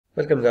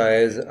Welcome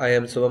guys, I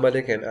am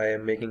Malik and I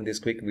am making this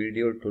quick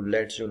video to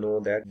let you know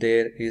that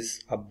there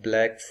is a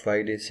Black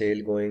Friday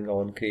sale going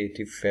on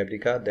Creative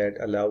Fabrica that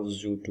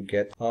allows you to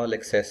get all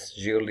access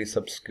yearly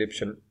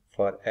subscription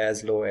for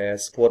as low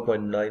as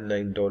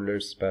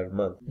 $4.99 per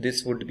month.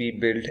 This would be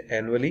billed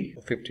annually,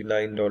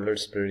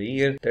 $59 per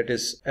year. That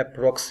is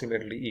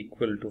approximately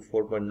equal to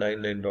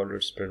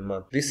 $4.99 per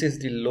month. This is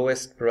the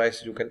lowest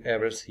price you can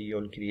ever see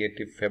on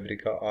Creative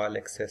Fabrica All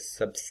Access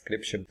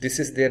subscription. This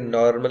is their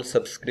normal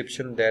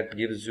subscription that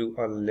gives you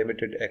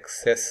unlimited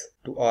access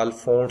to all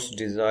fonts,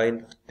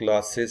 design,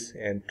 classes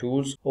and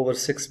tools. Over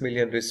 6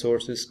 million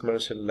resources,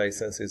 commercial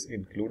licenses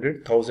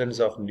included.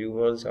 Thousands of new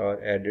ones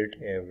are added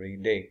every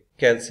day.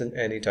 Cancel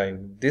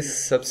anytime.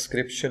 This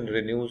subscription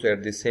renews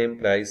at the same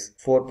price,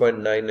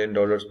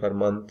 $4.99 per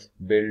month,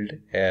 billed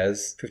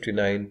as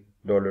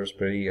 $59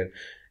 per year.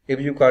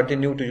 If you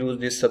continue to use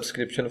this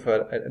subscription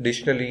for an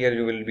additional year,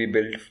 you will be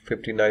billed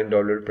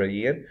 $59 per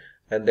year,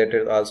 and that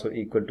is also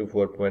equal to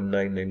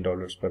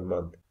 $4.99 per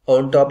month.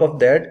 On top of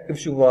that,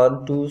 if you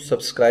want to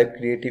subscribe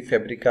Creative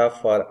Fabrica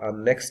for a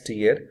next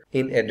year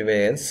in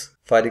advance,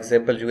 for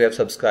example, you have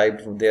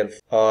subscribed to their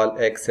all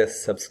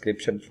access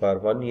subscription for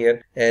 1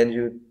 year and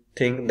you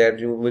think that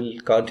you will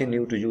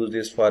continue to use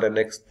this for the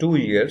next 2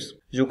 years,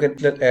 you can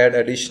add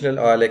additional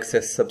all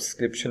access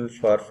subscription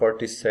for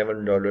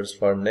 $47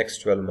 for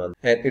next 12 months,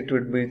 and it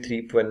would be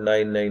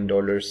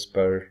 $3.99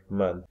 per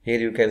month. Here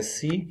you can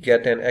see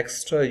get an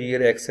extra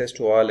year access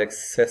to all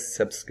access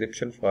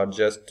subscription for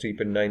just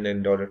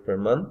 $3.99 per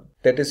month.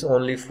 That is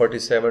only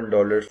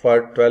 $47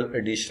 for 12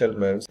 additional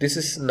months. This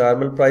is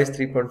normal price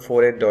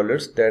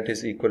 $3.48, that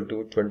is equal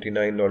to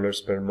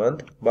 $29 per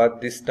month,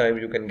 but this time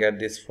you can get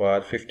this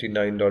for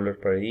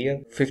 $59 per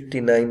year.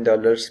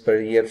 $59 per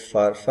year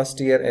for first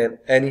year, and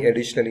any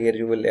additional year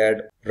you will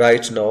add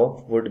right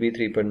now would be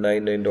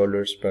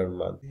 $3.99 per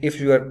month. If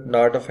you are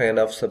not a fan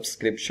of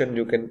subscription,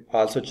 you can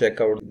also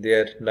check out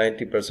their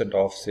 90%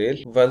 off sale.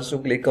 Once you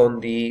click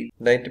on the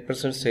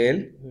 90%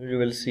 sale, you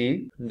will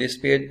see this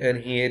page,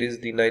 and here is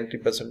the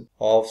 90%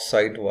 off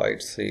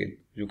site-wide sale.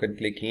 You can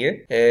click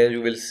here and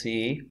you will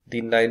see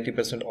the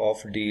 90%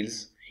 off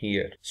deals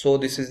here. So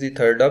this is the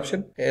third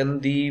option,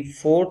 and the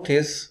fourth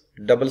is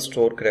double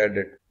store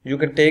credit. You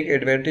can take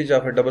advantage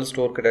of a double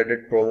store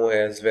credit promo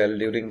as well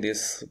during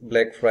this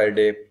Black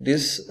Friday.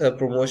 This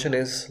promotion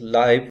is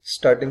live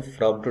starting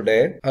from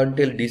today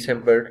until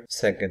December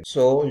 2nd.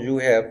 So you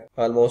have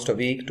almost a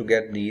week to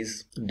get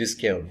these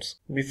discounts.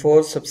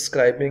 Before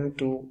subscribing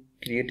to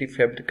Creative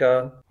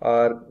Fabrica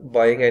or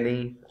buying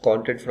any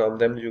content from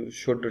them, you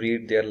should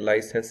read their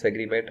license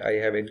agreement. I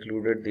have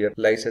included their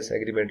license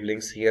agreement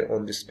links here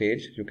on this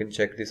page. You can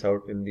check this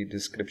out in the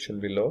description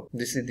below.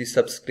 This is the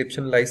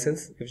subscription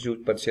license if you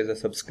purchase a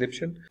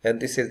subscription, and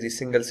this is the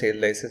single sale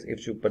license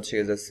if you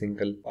purchase a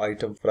single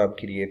item from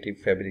Creative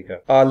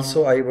Fabrica.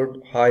 Also, I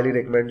would highly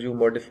recommend you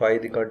modify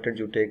the content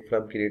you take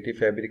from Creative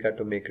Fabrica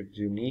to make it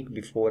unique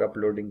before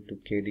uploading to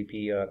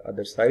KDP or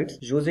other sites.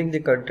 Using the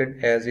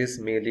content as is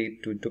may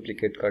lead to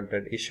duplicate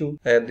content issue,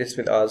 and this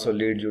will also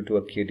lead you to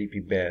a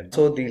KDP ban.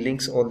 So the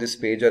links on this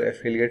page are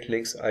affiliate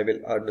links. I will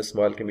earn a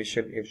small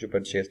commission if you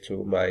purchase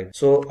through mine.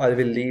 So I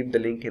will leave the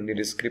link in the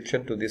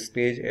description to this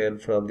page,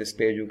 and from this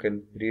page you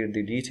can read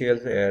the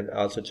details and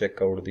also check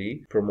out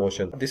the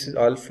promotion. This is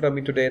all from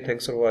me today.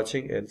 Thanks for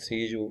watching and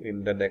see you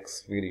in the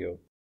next video.